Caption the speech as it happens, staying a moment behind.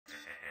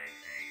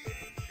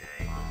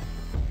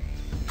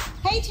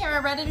Okay,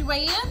 Tara, ready to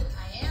weigh in?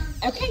 I am.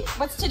 Okay,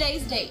 what's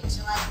today's date?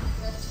 July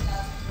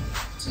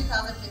 5th,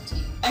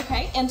 2015.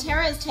 Okay, and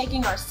Tara is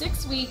taking our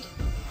 6-week,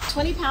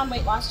 20-pound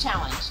weight loss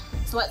challenge.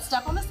 So let's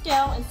step on the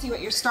scale and see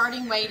what your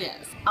starting weight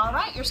is. All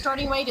right, your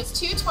starting weight is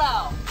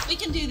 212. We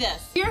can do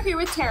this. We are here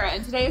with Tara,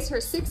 and today is her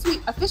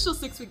official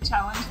 6-week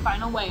challenge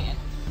final weigh-in.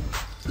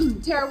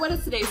 Tara, what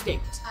is today's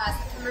date?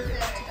 September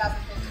 5th,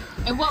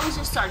 2015. And what was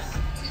your starting weight?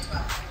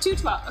 212.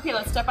 212. Okay,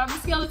 let's step on the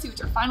scale to see what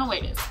your final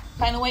weight is.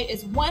 Final weight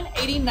is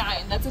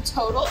 189. That's a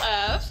total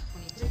of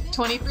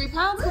 23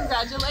 pounds.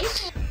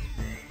 Congratulations.